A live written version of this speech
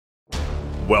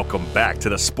Welcome back to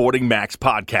the Sporting Max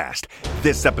podcast.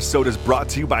 This episode is brought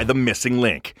to you by The Missing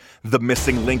Link. The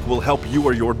Missing Link will help you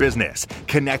or your business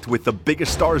connect with the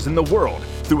biggest stars in the world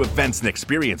through events and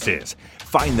experiences.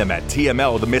 Find them at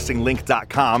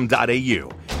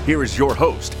tmlthemissinglink.com.au. Here is your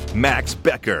host, Max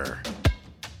Becker.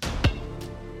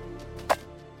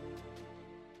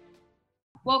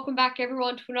 Welcome back,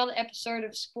 everyone, to another episode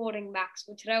of Sporting Max.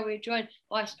 And today we're joined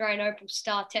by Australian Open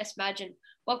star Tess Madgen.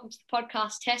 Welcome to the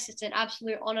podcast, Tess. It's an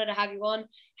absolute honour to have you on.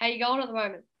 How are you going at the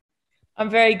moment? I'm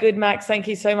very good, Max. Thank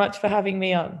you so much for having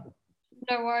me on.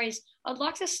 No worries. I'd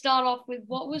like to start off with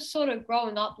what was sort of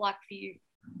growing up like for you?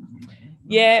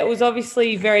 Yeah, it was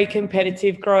obviously very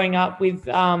competitive growing up with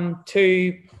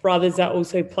two brothers that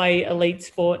also play elite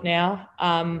sport now.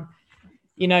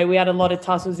 We had a lot of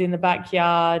tussles in the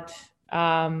backyard.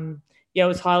 It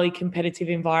was a highly competitive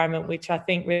environment, which I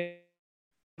think really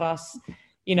us,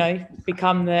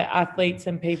 become the athletes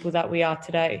and people that we are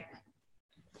today.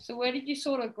 So where did you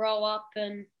sort of grow up?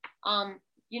 And, I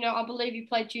believe you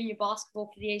played junior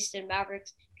basketball for the Eastern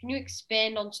Mavericks. Can you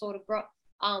expand on sort of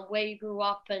where you grew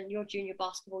up and your junior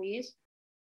basketball years?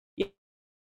 Yeah.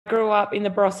 I grew up in the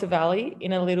Barossa Valley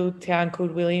in a little town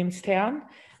called Williamstown.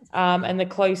 And the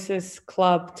closest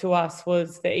club to us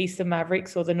was the Eastern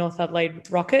Mavericks or the North Adelaide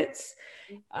Rockets.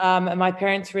 And my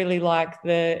parents really liked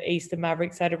the Eastern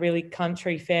Mavericks. They had a really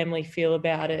country family feel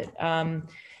about it. And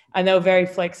they were very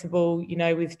flexible,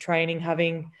 with training,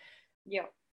 having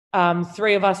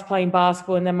three of us playing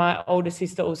basketball. And then my older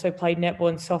sister also played netball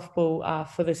and softball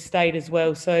for the state as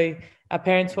well. So our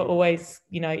parents were always,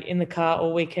 in the car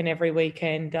all weekend, every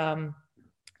weekend. And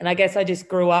I guess I just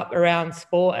grew up around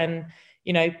sport and,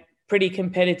 pretty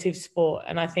competitive sport.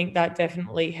 And I think that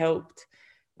definitely helped.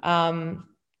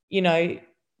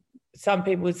 Some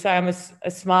people would say I'm a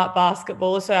smart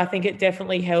basketballer. So I think it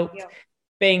definitely helped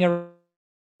being a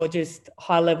just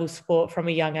high level sport from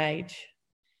a young age.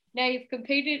 Now you've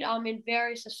competed in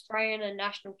various Australian and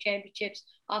national championships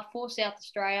for South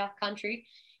Australia country.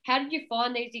 How did you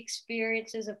find these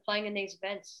experiences of playing in these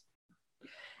events?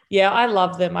 Yeah, I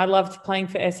love them. I loved playing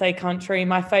for SA Country.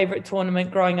 My favourite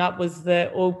tournament growing up was the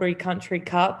Albury Country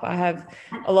Cup. I have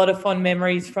a lot of fond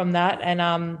memories from that. And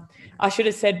I should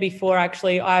have said before,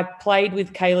 actually, I played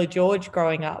with Kayla George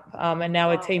growing up. And now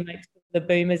we're teammates with the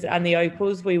Boomers and the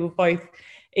Opals. We were both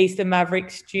Eastern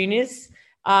Mavericks juniors.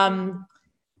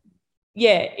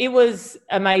 It was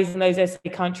amazing, those SA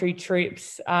Country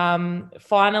trips.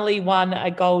 Finally won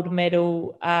a gold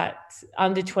medal at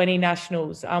under-20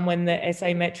 nationals when the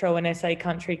SA Metro and SA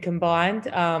Country combined.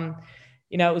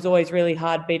 It was always really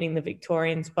hard beating the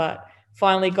Victorians, but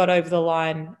finally got over the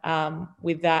line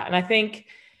with that. And I think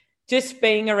just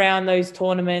being around those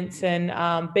tournaments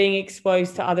and being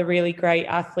exposed to other really great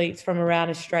athletes from around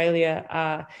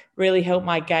Australia really helped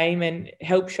my game and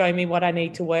helped show me what I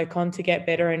need to work on to get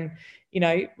better and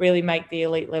really make the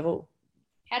elite level.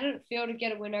 How did it feel to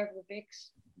get a win over the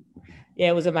Vics? Yeah,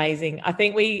 it was amazing. I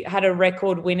think we had a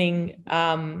record-winning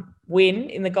win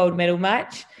in the gold medal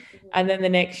match. And then the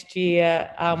next year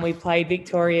we played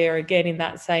Victoria again in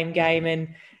that same game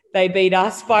and they beat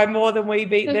us by more than we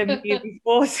beat them the year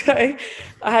before. So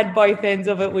I had both ends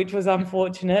of it, which was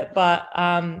unfortunate. But,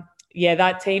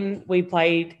 that team we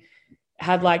played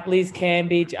had like Liz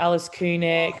Cambridge, Alice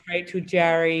Kunek, Rachel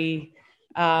Jarry.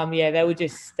 They were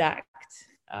just stacked.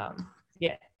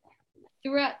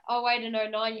 Throughout 08 and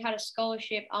 09, you had a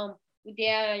scholarship with the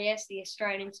AIS, the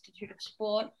Australian Institute of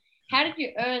Sport. How did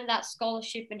you earn that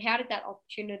scholarship and how did that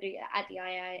opportunity at the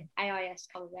AIS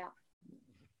come about?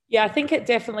 Yeah, I think it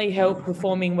definitely helped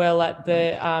performing well at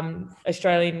the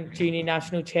Australian Junior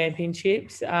National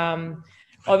Championships.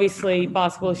 Obviously,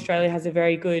 Basketball Australia has a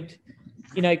very good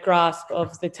grasp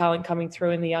of the talent coming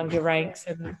through in the younger ranks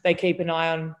and they keep an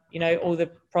eye on, all the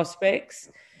prospects.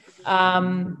 It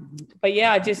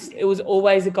was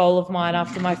always a goal of mine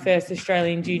after my first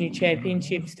Australian Junior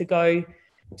Championships to go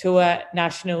to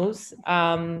nationals.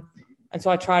 And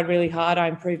so I tried really hard. I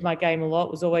improved my game a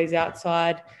lot, was always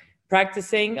outside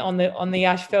practicing on the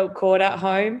asphalt court at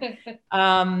home.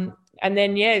 And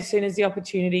then, as soon as the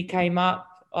opportunity came up,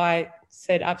 I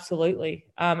said absolutely.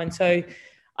 And so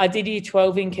I did year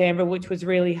 12 in Canberra, which was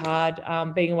really hard,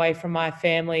 being away from my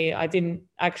family. I didn't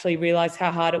actually realise how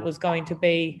hard it was going to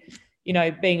be,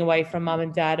 being away from mum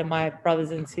and dad and my brothers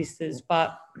and sisters.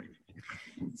 But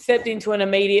stepped into an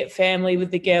immediate family with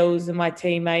the girls and my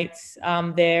teammates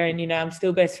there. And, I'm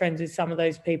still best friends with some of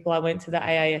those people I went to the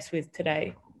AIS with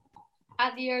today.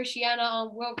 At the Oceania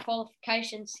World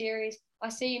Qualification Series, I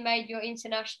see you made your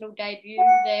international debut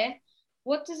there.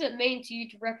 What does it mean to you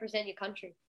to represent your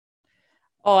country?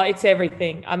 Oh, it's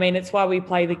everything. I mean, it's why we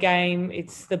play the game.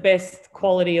 It's the best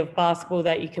quality of basketball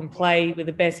that you can play with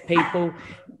the best people.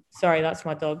 Sorry, that's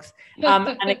my dogs.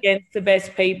 And against the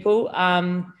best people.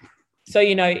 So,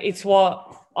 it's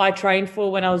what I trained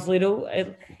for when I was little,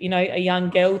 a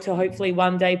young girl to hopefully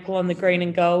one day pull on the green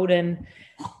and gold. And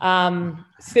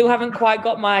still haven't quite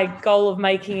got my goal of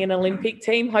making an Olympic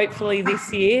team, hopefully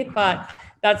this year. But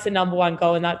that's the number one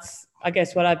goal. And that's, I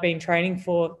guess, what I've been training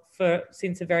for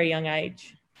since a very young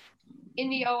age. In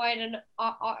the 08 and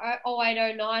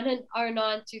 09 and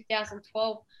 09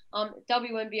 2012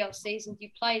 WNBL seasons, you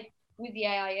played with the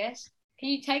AIS. Can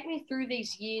you take me through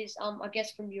these years, I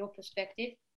guess, from your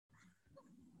perspective?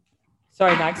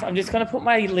 Sorry, Max. I'm just going to put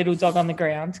my little dog on the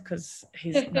ground because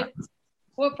he's nuts.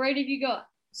 What breed have you got?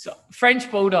 So,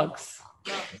 French Bulldogs.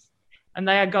 Nice. And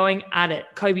they are going at it.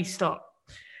 Kobe, stop.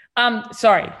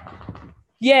 Sorry.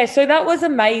 Yeah, so that was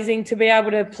amazing to be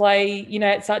able to play,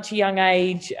 at such a young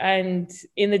age and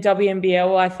in the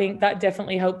WNBL. I think that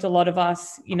definitely helped a lot of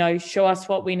us, show us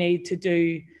what we need to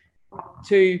do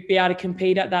to be able to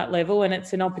compete at that level. And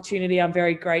it's an opportunity I'm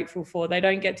very grateful for. They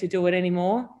don't get to do it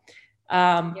anymore.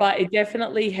 But it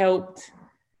definitely helped,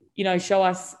 show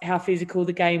us how physical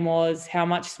the game was, how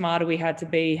much smarter we had to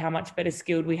be, how much better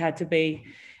skilled we had to be.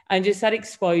 And just that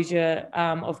exposure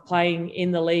of playing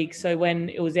in the league. So when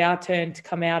it was our turn to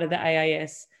come out of the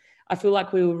AIS, I feel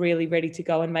like we were really ready to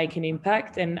go and make an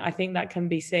impact. And I think that can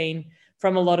be seen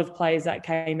from a lot of players that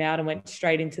came out and went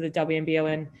straight into the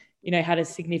WNBL and, had a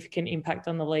significant impact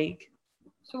on the league.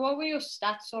 So what were your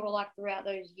stats sort of like throughout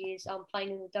those years playing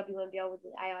in the WNBL with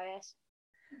the AIS?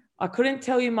 I couldn't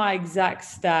tell you my exact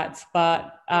stats,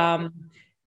 but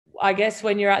I guess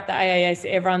when you're at the AIS,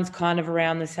 everyone's kind of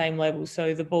around the same level.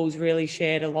 So the ball's really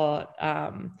shared a lot.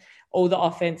 All the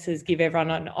offenses give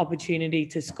everyone an opportunity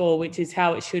to score, which is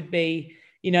how it should be,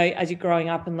 as you're growing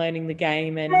up and learning the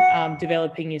game and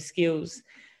developing your skills.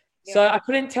 Yeah. So I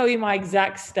couldn't tell you my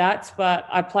exact stats, but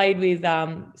I played with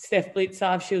Steph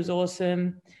Blitzarf. She was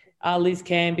awesome. Liz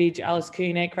Cambridge, Alice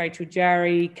Kunek, Rachel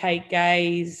Jarry, Kate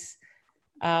Gaze.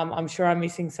 I'm sure I'm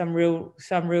missing some real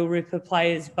ripper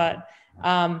players, but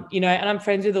and I'm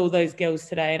friends with all those girls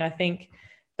today. And I think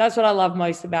that's what I love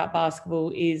most about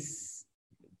basketball is,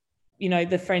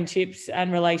 the friendships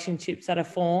and relationships that are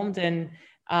formed. And,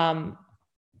 I'm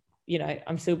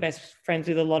still best friends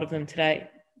with a lot of them today.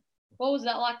 What was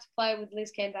that like to play with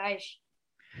Liz Cambage?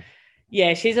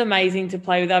 Yeah, she's amazing to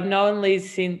play with. I've known Liz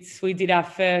since we did our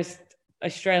first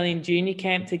Australian junior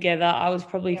camp together. I was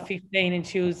probably 15 and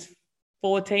she was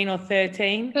 14 or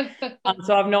 13.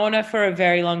 So I've known her for a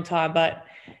very long time, but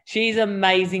she's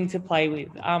amazing to play with.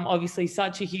 Obviously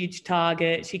such a huge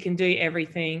target. She can do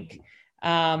everything.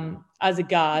 As a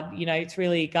guard, it's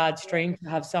really a guard's dream to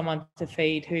have someone to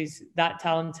feed who's that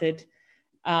talented.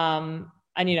 And,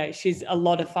 she's a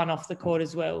lot of fun off the court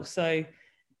as well. So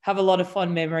have a lot of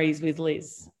fond memories with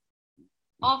Liz.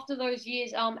 After those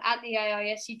years at the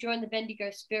AIS, you joined the Bendigo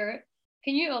Spirit.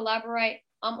 Can you elaborate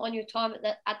on your time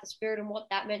at the Spirit and what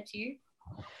that meant to you?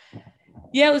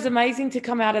 Yeah, it was amazing to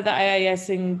come out of the AIS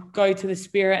and go to the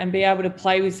Spirit and be able to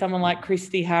play with someone like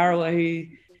Christy Harrower, who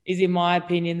is, in my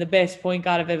opinion, the best point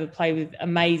guard I've ever played with.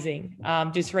 Amazing.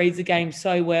 Just reads the game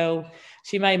so well.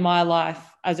 She made my life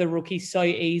as a rookie so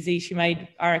easy.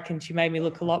 I reckon she made me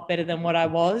look a lot better than what I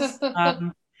was.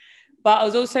 But I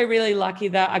was also really lucky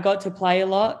that I got to play a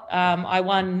lot. I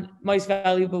won Most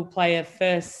Valuable Player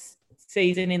first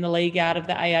season in the league out of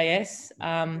the AIS.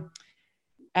 And,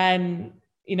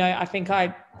 I think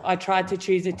I tried to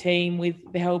choose a team with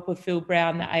the help of Phil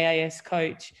Brown, the AIS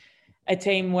coach, a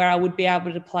team where I would be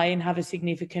able to play and have a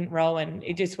significant role. And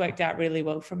it just worked out really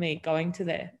well for me going to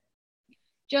there.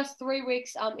 Just 3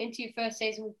 weeks into your first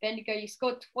season with Bendigo, you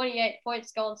scored 28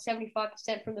 points, going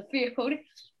 75% from the field.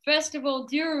 First of all,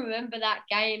 do you remember that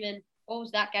game and what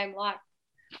was that game like?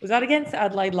 Was that against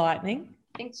Adelaide Lightning?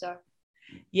 I think so.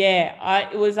 Yeah,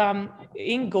 it was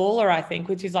in Gawler, I think,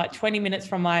 which is like 20 minutes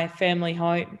from my family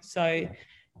home. So it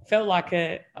felt like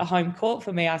a home court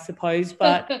for me, I suppose.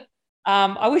 But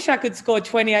I wish I could score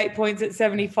 28 points at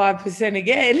 75%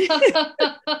 again.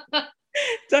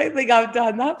 Don't think I've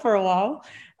done that for a while.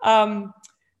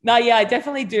 No, yeah, I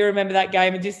definitely do remember that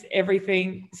game and just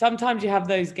everything. Sometimes you have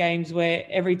those games where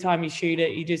every time you shoot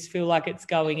it, you just feel like it's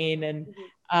going in.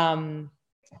 And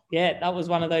yeah, that was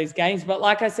one of those games. But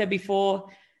like I said before,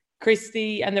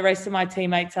 Christy and the rest of my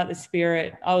teammates at the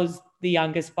Spirit, I was the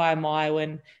youngest by a mile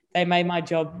and they made my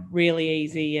job really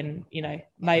easy and,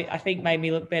 I think made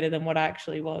me look better than what I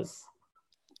actually was.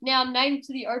 Now, named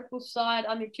to the Opal side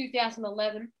under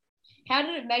 2011, how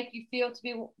did it make you feel to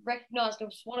be recognised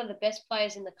as one of the best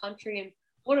players in the country? And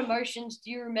what emotions do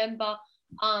you remember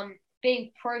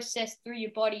being processed through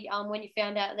your body when you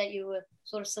found out that you were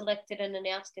sort of selected and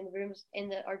announced in the rooms in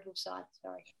the Oval side?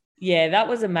 Sorry. Yeah, that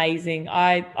was amazing.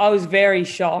 I was very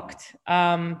shocked,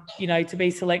 to be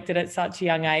selected at such a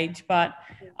young age. But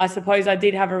I suppose I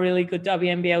did have a really good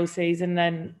WNBL season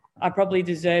and I probably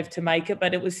deserved to make it,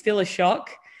 but it was still a shock.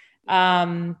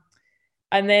 And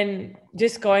then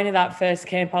just going to that first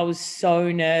camp, I was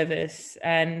so nervous.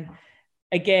 And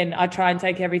again, I try and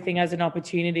take everything as an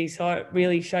opportunity. So it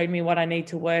really showed me what I need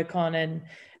to work on and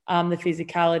the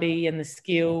physicality and the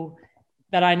skill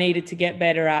that I needed to get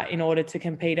better at in order to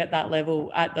compete at that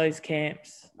level at those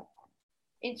camps.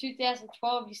 In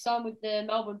 2012, you signed with the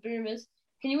Melbourne Boomers.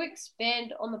 Can you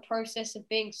expand on the process of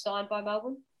being signed by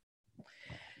Melbourne?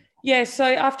 Yeah, so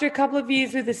after a couple of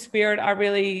years with the Spirit, I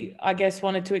really,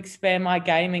 wanted to expand my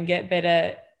game and get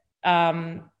better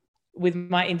with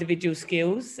my individual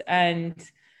skills. And,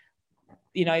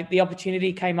 the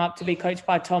opportunity came up to be coached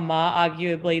by Tom Ma,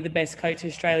 arguably the best coach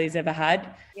Australia's ever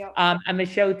had. Yep. And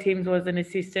Michelle Timms was an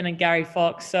assistant and Gary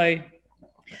Fox. So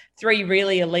 3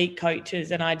 really elite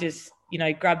coaches. And I just,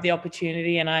 grabbed the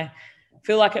opportunity and I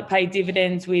feel like it paid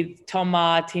dividends with Tom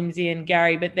Ma, Timsy and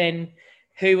Gary. But then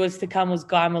who was to come was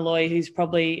Guy Malloy, who's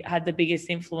probably had the biggest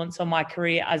influence on my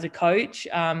career as a coach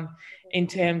in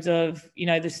terms of,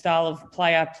 the style of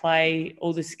play I play,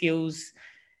 all the skills,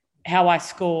 how I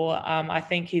score. I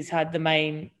think he's had the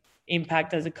main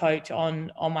impact as a coach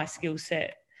on my skill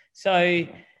set. So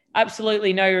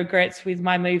absolutely no regrets with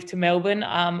my move to Melbourne.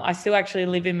 I still actually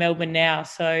live in Melbourne now.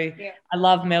 So yeah. I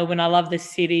love Melbourne. I love the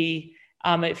city.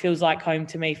 It feels like home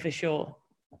to me for sure.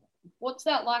 What's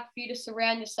that like for you to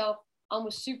surround yourself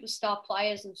with superstar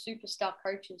players and superstar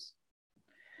coaches?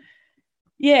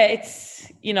 Yeah,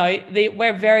 it's,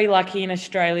 we're very lucky in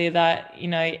Australia that,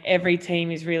 every team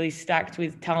is really stacked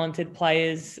with talented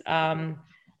players.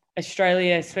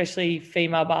 Australia, especially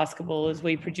female basketballers,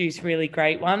 we produce really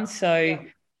great ones. So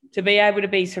to be able to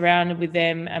be surrounded with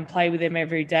them and play with them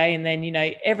every day, and then,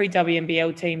 every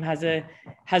WNBL team has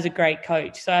a great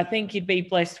coach. So I think you'd be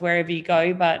blessed wherever you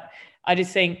go. But I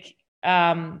just think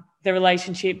the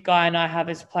relationship Guy and I have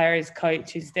as player, as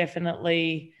coach is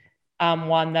definitely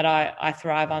one that I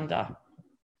thrive under.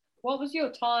 What was your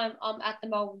time at the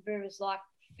Melbourne Boomers like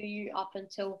for you up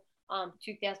until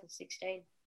 2016?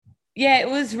 Yeah, it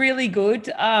was really good.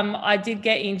 I did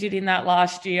get injured in that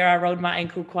last year. I rolled my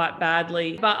ankle quite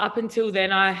badly. But up until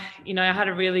then, I had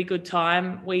a really good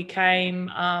time. I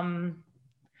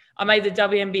made the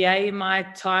WNBA in my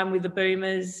time with the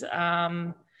Boomers.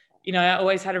 I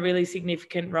always had a really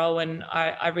significant role and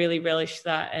I really relished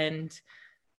that. And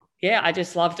yeah, I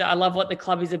just loved it. I love what the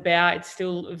club is about. It's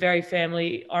still a very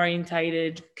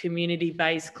family-orientated,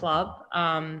 community-based club.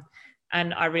 And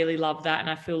I really love that. And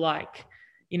I feel like,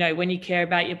 when you care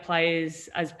about your players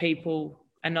as people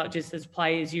and not just as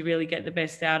players, you really get the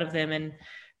best out of them. And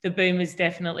the Boomers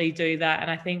definitely do that.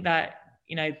 And I think that,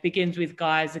 begins with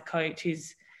Guy as a coach.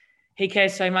 He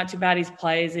cares so much about his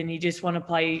players and you just want to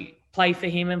play for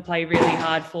him and play really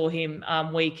hard for him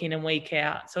week in and week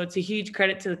out. So it's a huge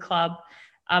credit to the club.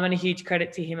 And a huge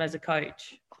credit to him as a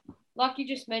coach. Like you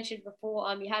just mentioned before,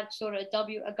 you had sort of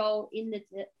a goal in the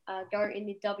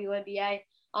WNBA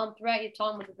throughout your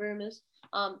time with the Boomers.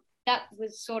 That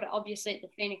was sort of obviously at the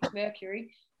Phoenix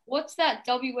Mercury. What's that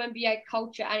WNBA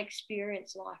culture and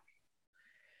experience like?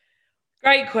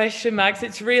 Great question, Max.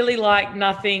 It's really like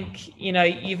nothing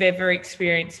you've ever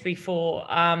experienced before.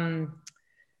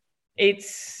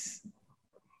 It's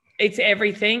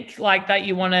everything like that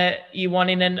you want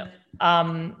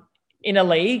in a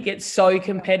league. It's so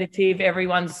competitive.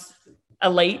 Everyone's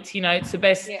elite. It's the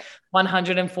best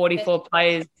 144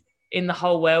 players in the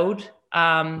whole world.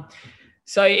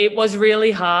 So it was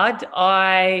really hard.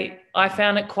 I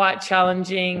found it quite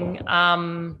challenging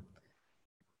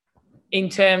in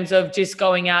terms of just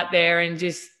going out there and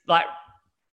just like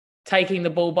taking the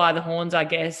bull by the horns, I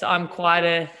guess.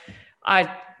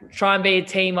 I try and be a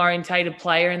team-orientated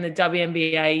player in the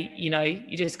WNBA.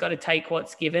 You just got to take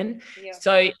what's given. Yeah.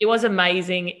 So it was an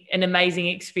amazing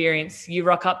experience. You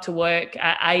rock up to work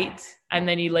at 8 and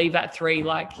then you leave at 3,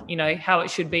 like, how it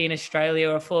should be in Australia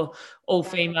or for all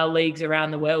female leagues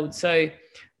around the world. So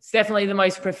it's definitely the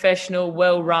most professional,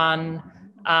 well-run,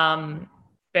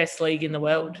 best league in the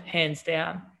world, hands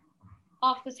down.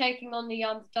 After taking on the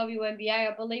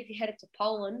WNBA, I believe you headed to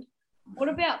Poland. What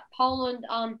about Poland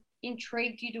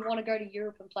intrigued you to want to go to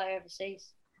Europe and play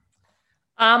overseas?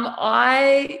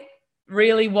 I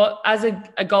really, as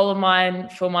a goal of mine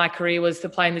for my career was to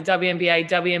play in the WNBA,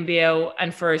 WNBL,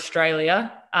 and for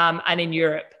Australia and in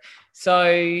Europe.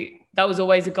 So that was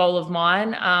always a goal of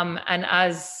mine. And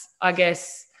as I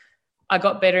guess I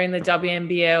got better in the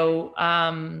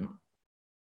WNBL,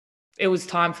 it was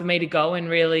time for me to go, and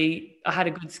really I had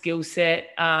a good skill set.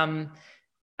 And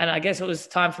I guess it was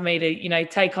time for me to,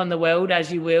 take on the world,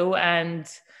 as you will. And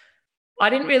I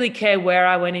didn't really care where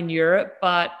I went in Europe,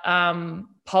 but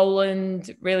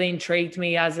Poland really intrigued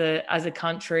me as a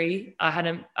country. I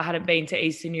hadn't been to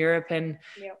Eastern Europe, and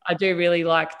I do really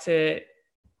like to,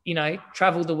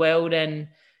 travel the world. And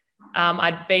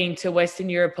I'd been to Western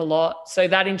Europe a lot, so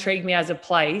that intrigued me as a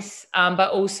place.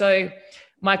 But also,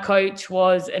 my coach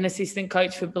was an assistant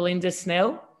coach for Belinda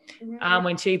Snell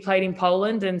when she played in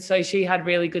Poland, and so she had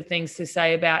really good things to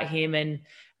say about him. And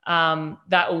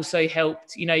that also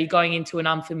helped. You're going into an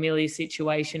unfamiliar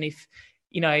situation.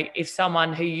 If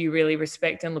someone who you really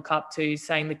respect and look up to is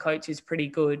saying the coach is pretty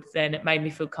good, then it made me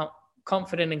feel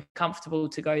confident and comfortable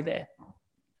to go there.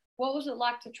 What was it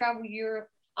like to travel Europe,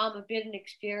 a bit and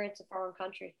experience a foreign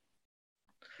country?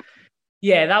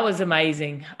 Yeah, that was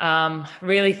amazing.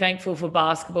 Really thankful for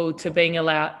basketball to being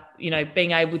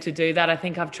able to do that. I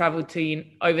think I've traveled to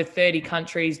over 30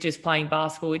 countries just playing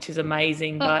basketball, which is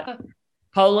amazing. But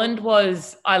Poland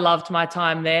I loved my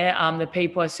time there. The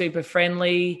people are super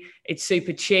friendly. It's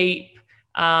super cheap.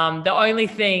 The only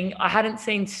thing, I hadn't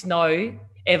seen snow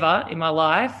ever in my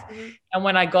life. And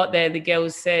when I got there, the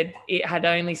girls said it had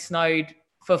only snowed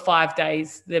for 5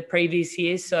 days the previous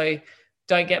year. So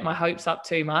don't get my hopes up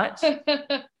too much.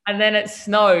 And then it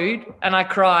snowed and I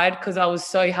cried because I was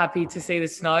so happy to see the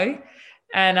snow.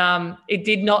 And it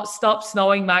did not stop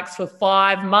snowing, Max, for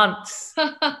 5 months.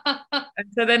 And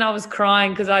so then I was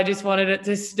crying because I just wanted it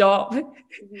to stop.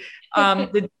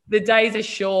 The days are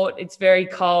short. It's very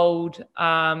cold.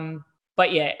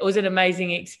 But yeah, it was an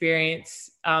amazing experience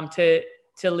to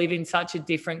live in such a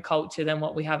different culture than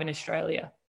what we have in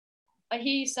Australia. I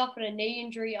hear you suffered a knee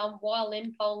injury while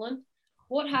in Poland.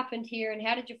 What happened here and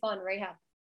how did you find rehab?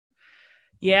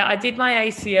 Yeah, I did my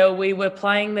ACL. We were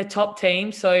playing the top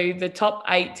team. So the top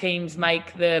 8 teams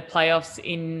make the playoffs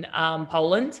in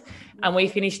Poland, and we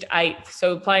finished 8th.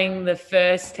 So we're playing the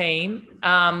first team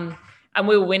and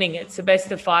we were winning. It's the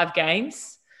best of 5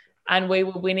 games. And we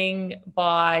were winning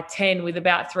by 10 with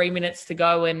about 3 minutes to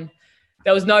go. And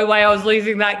there was no way I was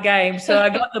losing that game. So I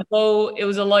got the ball. It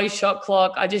was a low shot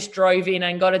clock. I just drove in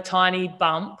and got a tiny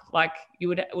bump, like it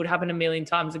would happen a million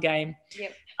times a game.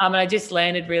 Yep. And I just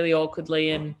landed really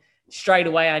awkwardly, and straight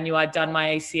away I knew I'd done my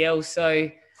ACL. So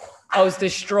I was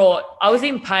distraught. I was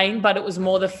in pain, but it was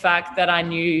more the fact that I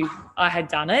knew I had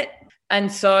done it.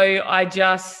 And so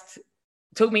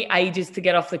took me ages to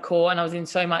get off the court, and I was in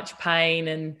so much pain.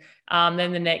 And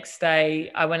then the next day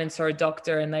I went and saw a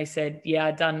doctor, and they said, yeah,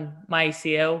 I'd done my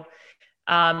ACL.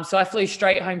 So I flew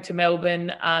straight home to Melbourne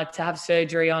to have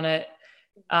surgery on it,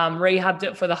 rehabbed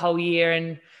it for the whole year.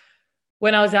 And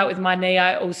when I was out with my knee,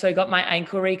 I also got my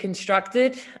ankle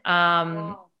reconstructed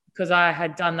because I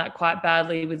had done that quite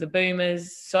badly with the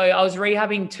Boomers. So I was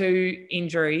rehabbing 2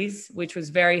 injuries, which was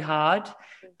very hard.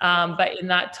 But in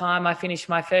that time, I finished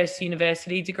my first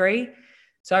university degree.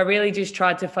 So I really just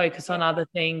tried to focus on other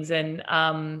things. And,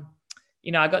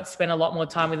 I got to spend a lot more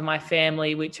time with my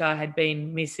family, which I had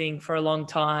been missing for a long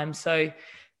time. So,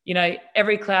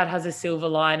 every cloud has a silver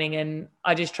lining. And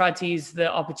I just tried to use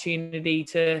the opportunity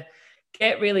to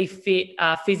get really fit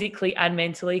physically and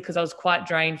mentally, because I was quite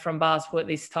drained from basketball at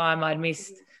this time. I'd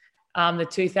missed the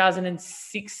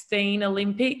 2016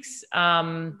 Olympics.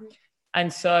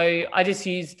 And so I just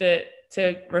used it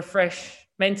to refresh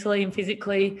mentally and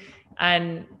physically.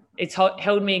 And it's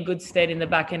held me in good stead in the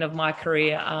back end of my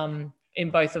career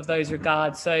in both of those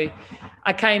regards. So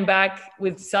I came back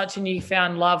with such a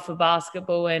newfound love for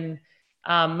basketball and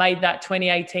made that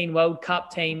 2018 World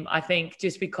Cup team, I think,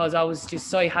 just because I was just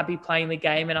so happy playing the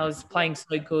game and I was playing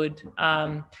so good.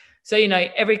 So,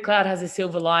 every cloud has a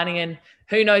silver lining, and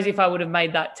who knows if I would have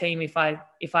made that team if I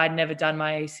had never done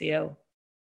my ACL.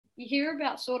 You hear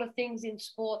about sort of things in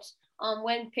sports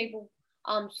when people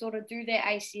sort of do their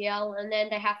ACL and then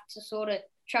they have to sort of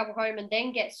travel home and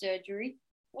then get surgery.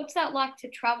 What's that like to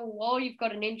travel while you've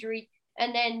got an injury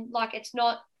and then it's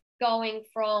not going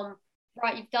from,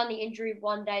 right, you've done the injury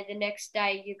one day, the next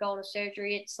day you're going to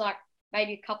surgery. It's like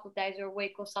maybe a couple of days or a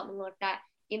week or something like that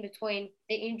in between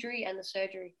the injury and the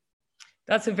surgery.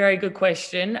 That's a very good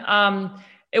question.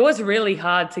 It was really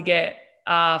hard to get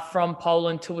from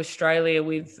Poland to Australia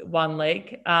with one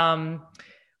leg.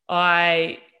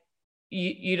 I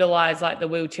utilize the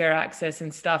wheelchair access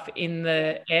and stuff in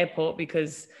the airport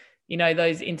because,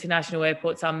 those international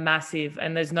airports are massive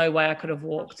and there's no way I could have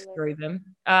walked through them.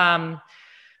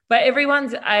 But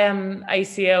everyone's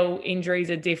ACL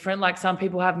injuries are different. Some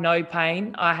people have no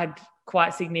pain. I had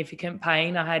quite significant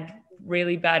pain. I had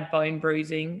really bad bone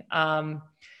bruising.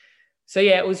 So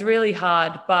yeah, it was really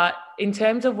hard. But in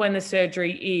terms of when the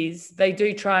surgery is, they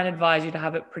do try and advise you to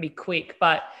have it pretty quick,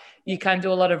 but you can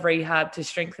do a lot of rehab to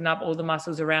strengthen up all the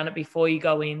muscles around it before you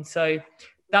go in. So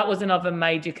that wasn't of a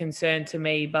major concern to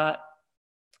me. But,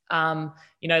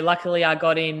 luckily I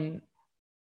got in,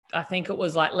 I think it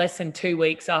was like less than 2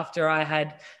 weeks after I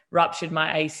had ruptured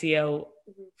my ACL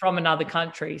from another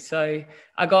country. So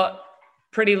I got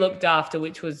pretty looked after,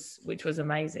 which was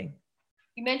amazing.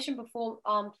 You mentioned before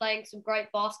playing some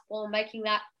great basketball and making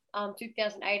that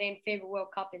 2018 FIBA World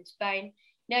Cup in Spain.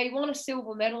 Now, you won a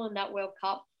silver medal in that World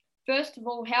Cup. First of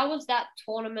all, how was that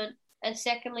tournament? And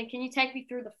secondly, can you take me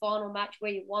through the final match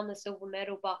where you won the silver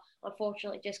medal, but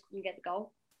unfortunately just couldn't get the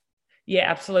goal? Yeah,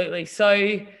 absolutely.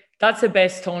 So that's the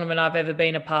best tournament I've ever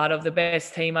been a part of, the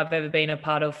best team I've ever been a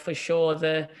part of for sure.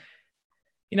 The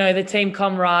team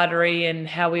camaraderie and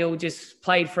how we all just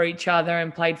played for each other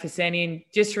and played for Seni and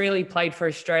just really played for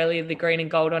Australia, the green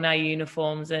and gold on our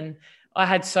uniforms. And I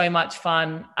had so much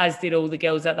fun, as did all the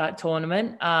girls at that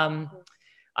tournament.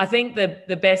 I think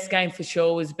the best game for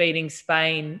sure was beating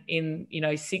Spain in,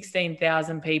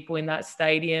 16,000 people in that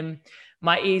stadium.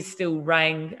 My ears still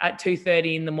rang at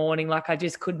 2:30 in the morning. Like I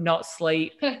just could not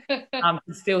sleep. Could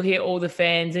still hear all the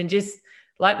fans and just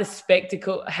like the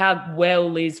spectacle, how well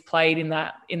Liz played in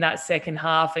that second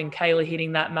half and Kayla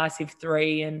hitting that massive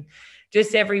three and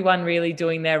just everyone really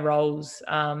doing their roles.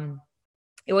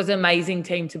 It was an amazing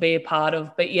team to be a part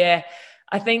of. But yeah,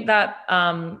 I think that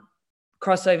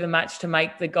crossover match to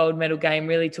make the gold medal game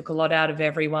really took a lot out of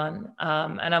everyone.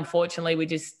 And unfortunately, we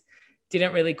just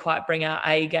didn't really quite bring our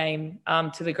A game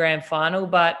to the grand final.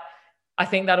 But I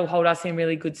think that'll hold us in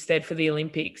really good stead for the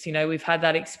Olympics. We've had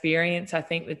that experience. I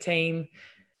think the team,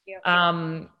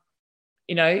 has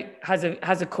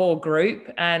a core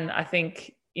group, and I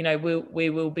think, we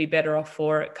will be better off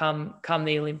for it come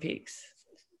the Olympics.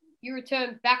 You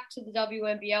returned back to the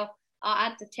WNBL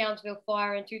at the Townsville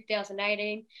Fire in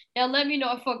 2018. Now, let me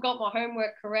know if I got my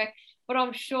homework correct, but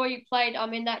I'm sure you played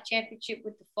in that championship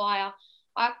with the Fire.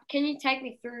 Can you take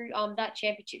me through that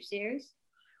championship series?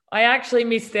 I actually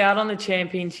missed out on the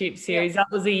championship series. Yep.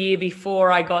 That was a year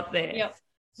before I got there. Yep.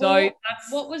 So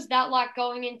what was that like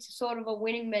going into sort of a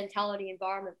winning mentality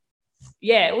environment?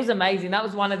 Yeah, it was amazing. That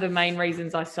was one of the main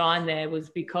reasons I signed there was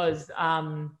because,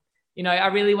 I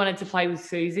really wanted to play with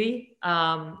Susie,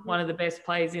 one of the best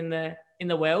players in the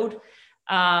world.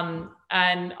 And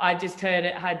I just heard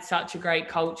it had such a great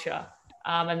culture.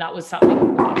 And that was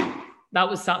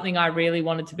something I really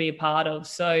wanted to be a part of.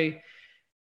 So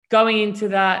going into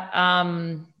that,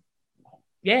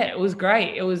 it was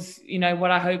great. It was,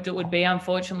 what I hoped it would be.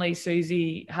 Unfortunately,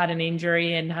 Susie had an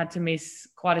injury and had to miss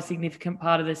quite a significant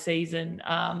part of the season.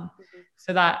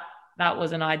 So that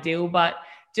wasn't ideal, but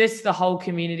just the whole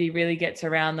community really gets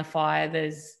around the Fire.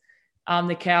 There's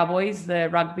the Cowboys, the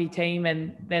rugby team,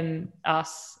 and then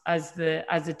us as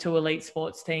the two elite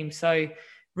sports teams. So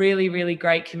really, really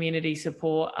great community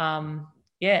support. And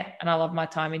I love my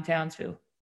time in Townsville.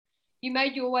 You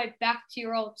made your way back to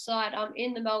your old side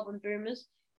in the Melbourne Boomers.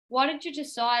 Why did you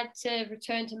decide to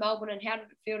return to Melbourne, and how did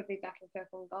it feel to be back in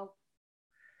purple and gold?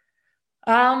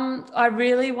 I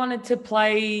really wanted to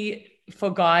play for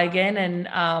Guy again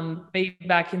and be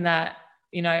back in that,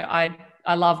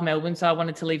 I love Melbourne, so I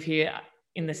wanted to live here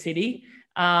in the city.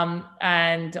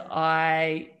 And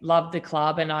I loved the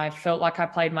club and I felt like I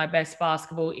played my best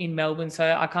basketball in Melbourne.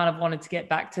 So I kind of wanted to get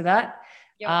back to that.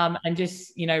 Yep. And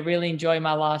just, really enjoy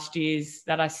my last years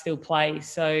that I still play.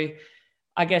 So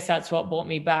I guess that's what brought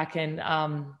me back and,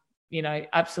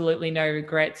 absolutely no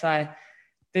regrets.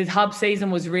 The hub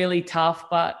season was really tough,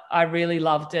 but I really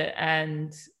loved it.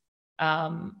 And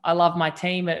I love my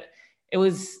team. It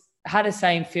had the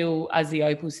same feel as the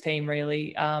Opals team,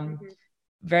 really.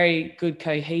 Very good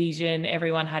cohesion.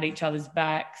 Everyone had each other's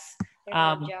backs.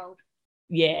 It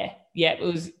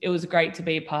was great to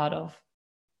be a part of.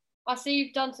 I see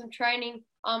you've done some training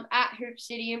at Hoop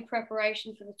City in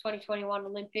preparation for the 2021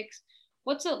 Olympics.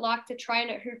 What's it like to train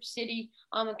at Hoop City?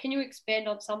 And can you expand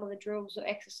on some of the drills or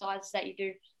exercises that you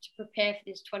do to prepare for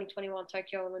this 2021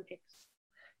 Tokyo Olympics?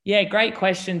 Yeah, great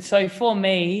question. So for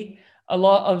me, a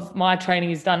lot of my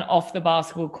training is done off the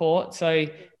basketball court. So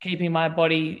keeping my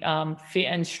body fit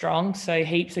and strong. So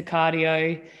heaps of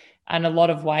cardio and a lot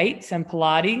of weights and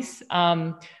Pilates.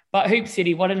 But Hoop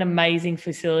City, what an amazing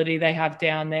facility they have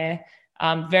down there.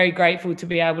 I'm very grateful to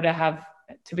be able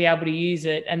to use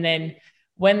it. And then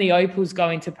when the Opals go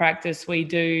into practice, we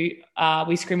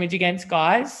scrimmage against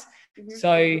guys. Mm-hmm.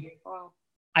 So wow.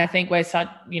 I think we're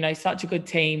such a good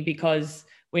team because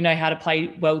we know how to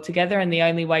play well together. And the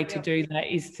only way to do that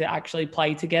is to actually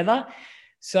play together.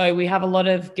 So we have a lot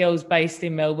of girls based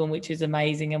in Melbourne, which is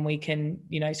amazing. And we can,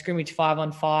 scrimmage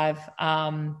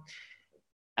 5-on-5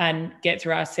 and get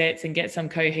through our sets and get some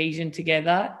cohesion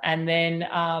together. And then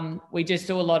we just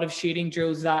do a lot of shooting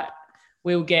drills that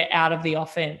we'll get out of the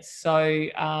offense. So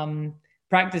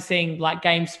practicing like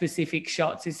game specific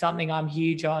shots is something I'm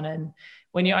huge on. And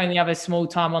when you only have a small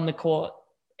time on the court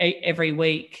every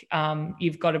week,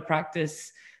 you've got to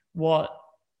practice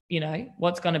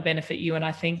what's going to benefit you. And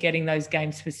I think getting those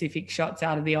game specific shots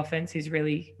out of the offense is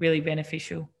really, really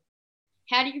beneficial.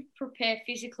 How do you prepare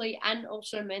physically and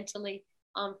also mentally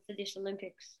for this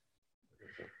Olympics?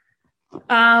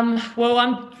 Well,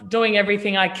 I'm doing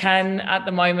everything I can at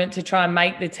the moment to try and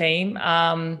make the team.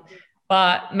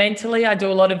 But mentally, I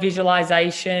do a lot of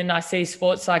visualization. I see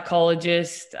sports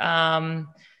psychologists, to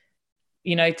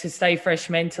stay fresh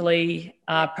mentally.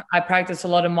 I practice a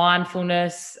lot of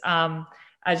mindfulness.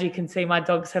 As you can see, my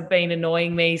dogs have been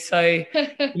annoying me. So,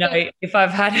 if I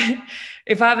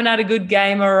haven't had a good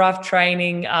game or a rough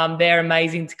training, they're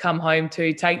amazing to come home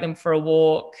to, take them for a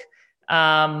walk.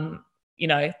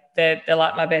 They're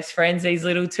like my best friends, these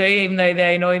little two, even though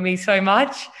they annoy me so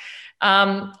much.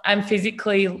 And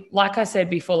physically, like I said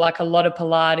before, like a lot of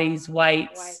Pilates,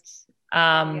 weights.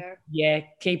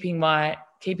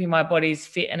 Keeping my body as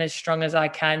fit and as strong as I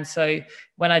can. So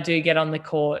when I do get on the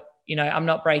court, I'm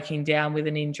not breaking down with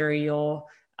an injury and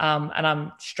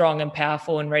I'm strong and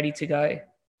powerful and ready to go.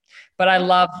 But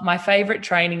my favorite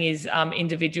training is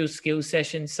individual skill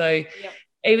sessions. So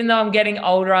even though I'm getting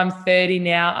older, I'm 30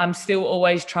 now, I'm still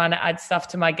always trying to add stuff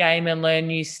to my game and learn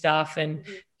new stuff and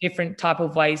different type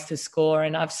of ways to score.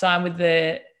 And I've signed with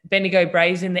the Bendigo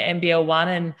Braves in the NBL 1,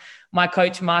 and my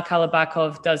coach, Mark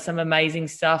Halabakov, does some amazing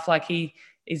stuff. Like, he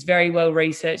is very well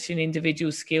researched in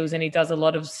individual skills, and he does a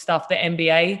lot of stuff the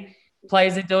NBA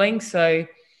players are doing. So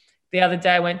the other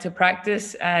day I went to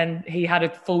practice and he had a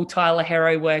full Tyler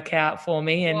Herro workout for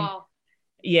me. And wow.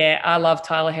 Yeah, I love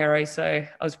Tyler Herro, so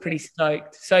I was pretty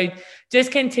stoked. So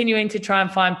just continuing to try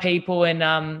and find people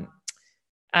and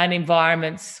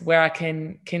environments where I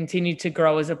can continue to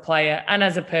grow as a player and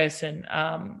as a person.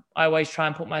 I always try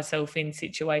and put myself in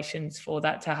situations for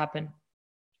that to happen.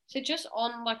 So just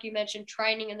on, like you mentioned,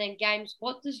 training and then games,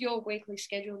 what does your weekly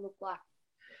schedule look like?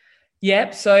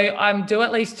 Yep, so I do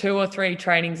at least 2 or 3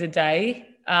 trainings a day.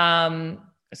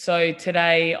 So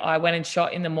today I went and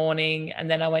shot in the morning, and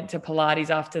then I went to Pilates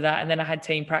after that, and then I had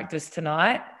team practice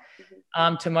tonight.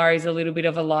 Tomorrow's a little bit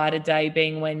of a lighter day,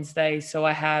 being Wednesday, so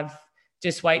I have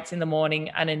just weights in the morning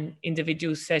and an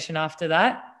individual session after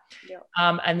that.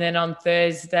 And then on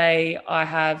Thursday I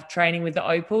have training with the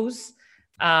Opals,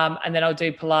 and then I'll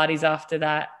do Pilates after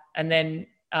that. And then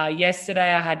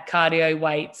yesterday I had cardio,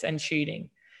 weights and shooting.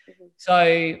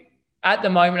 So at the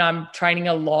moment, I'm training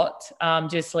a lot,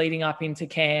 just leading up into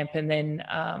camp. And then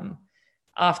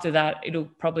after that, it'll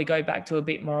probably go back to a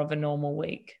bit more of a normal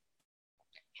week.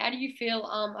 How do you feel,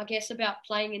 about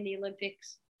playing in the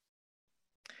Olympics?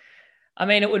 I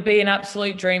mean, it would be an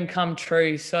absolute dream come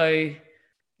true. So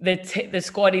the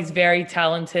squad is very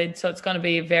talented. So it's going to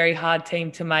be a very hard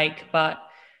team to make. But,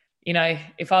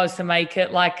 if I was to make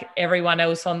it like everyone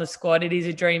else on the squad, it is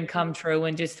a dream come true.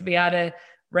 And just to be able to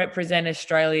represent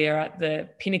Australia at the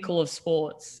pinnacle of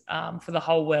sports for the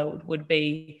whole world would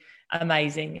be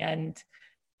amazing. And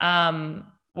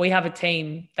we have a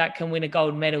team that can win a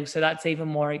gold medal, so that's even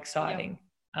more exciting.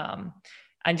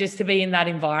 And just to be in that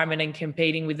environment and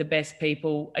competing with the best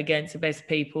people against the best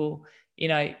people,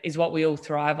 is what we all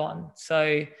thrive on.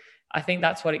 So I think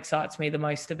that's what excites me the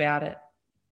most about it.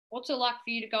 What's it like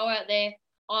for you to go out there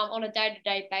on a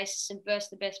day-to-day basis and verse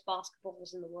the best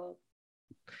basketballers in the world?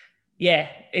 Yeah,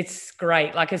 it's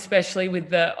great. Like, especially with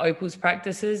the Opals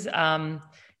practices, we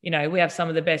have some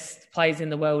of the best players in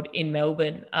the world in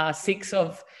Melbourne. Six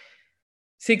of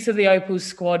the Opals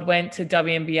squad went to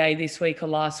WNBA this week or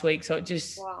last week. So it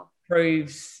just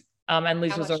proves, and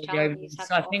Liz was already over.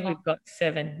 So I think we've got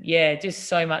 7. Yeah, just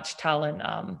so much talent.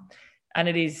 And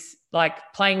it is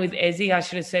like playing with Ezzy, I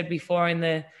should have said before, in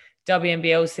the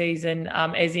WNBL season,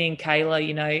 Ezzy and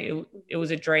Kayla, it was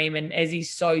a dream, and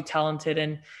Ezzy's so talented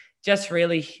and just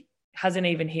really hasn't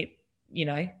even hit,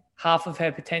 half of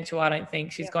her potential. I don't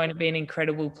think she's going to be an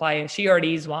incredible player. She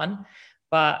already is one,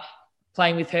 but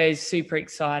playing with her is super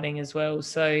exciting as well.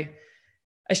 So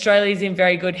Australia's in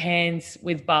very good hands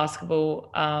with basketball,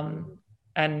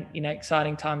 and,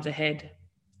 exciting times ahead.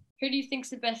 Who do you think's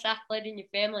the best athlete in your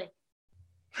family?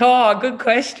 Oh, good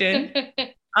question.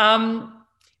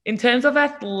 In terms of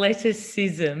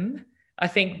athleticism, I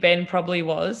think Ben probably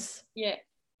was. Yeah.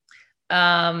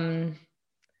 And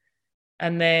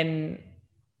then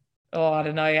Oh, I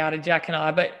don't know, out of Jack and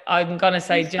I, but I'm going to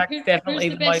say Jack's definitely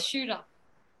who's the best shooter.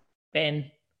 Ben.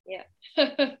 Yeah.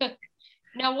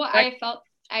 Now, what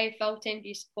AFL team do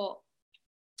you support?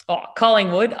 Oh,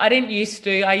 Collingwood. I used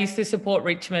to support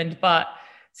Richmond, but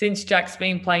since Jack's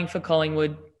been playing for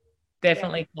Collingwood,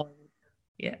 definitely Collingwood.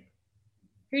 Yeah.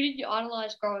 Who did you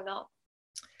idolise growing up?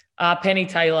 Penny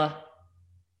Taylor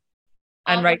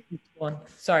and Rachel Swan.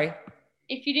 Sorry.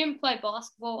 If you didn't play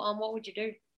basketball, what would you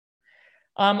do?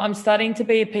 I'm studying to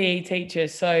be a PE teacher,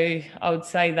 so I would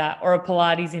say that, or a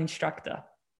Pilates instructor.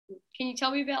 Can you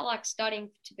tell me about studying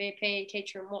to be a PE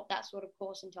teacher and what that sort of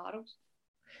course entitles?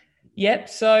 Yep.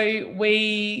 So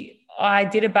I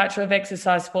did a Bachelor of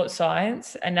Exercise Sports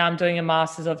Science, and now I'm doing a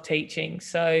Masters of Teaching.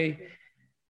 So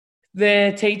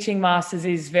the teaching masters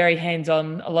is very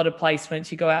hands-on, a lot of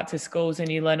placements. You go out to schools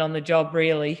and you learn on the job,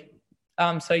 really.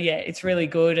 So yeah, it's really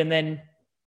good. And then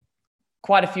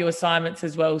quite a few assignments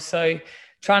as well. So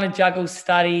trying to juggle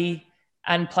study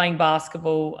and playing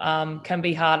basketball can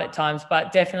be hard at times,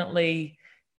 but definitely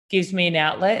gives me an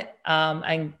outlet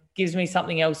and gives me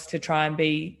something else to try and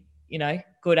be,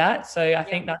 good at. So I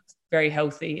think that's very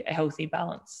healthy, a healthy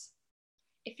balance.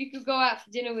 If you could go out for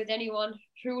dinner with anyone,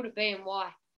 who would it be and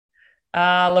why?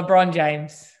 LeBron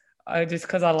James, just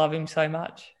because I love him so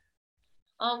much.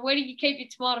 Where do you keep your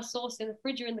tomato sauce, in the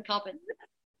fridge or in the cupboard?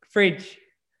 Fridge.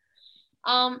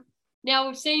 Now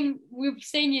we've seen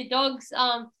your dogs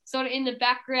sort of in the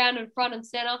background and front and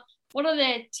center. What are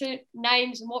their two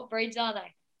names and what breeds are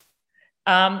they?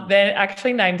 They're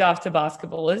actually named after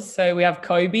basketballers. So we have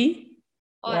Kobe.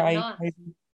 Oh, nice.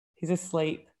 He's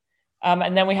asleep.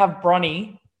 And then we have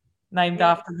Bronny, named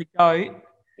after the goat.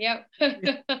 Yep.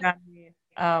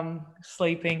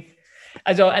 Sleeping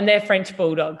as well. And they're French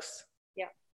bulldogs. Yeah.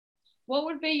 What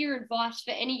would be your advice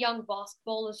for any young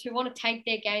basketballers who want to take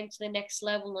their game to the next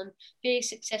level and be a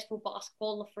successful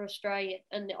basketballer for Australia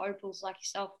and the Opals like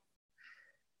yourself?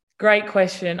 Great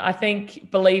question. I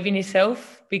think believe in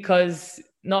yourself, because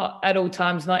not at all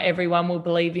times, not everyone will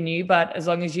believe in you, but as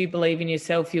long as you believe in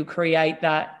yourself, you'll create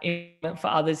that environment for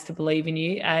others to believe in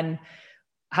you, and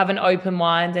have an open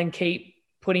mind and keep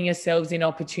putting yourselves in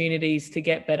opportunities to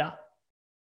get better.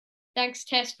 Thanks,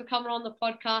 Tess, for coming on the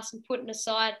podcast and putting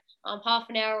aside half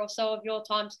an hour or so of your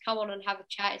time to come on and have a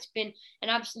chat. It's been an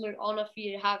absolute honour for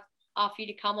you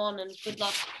to come on, and good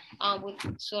luck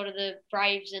with sort of the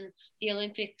Braves and the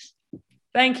Olympics.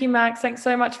 Thank you, Max. Thanks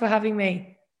so much for having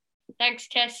me. Thanks,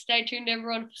 Tess. Stay tuned,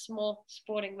 everyone, for some more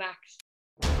Sporting Max.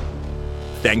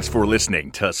 Thanks for listening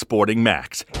to Sporting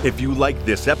Max. If you like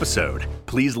this episode,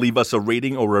 please leave us a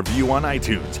rating or review on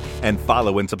iTunes and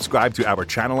follow and subscribe to our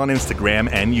channel on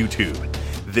Instagram and YouTube.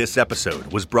 This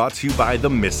episode was brought to you by The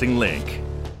Missing Link.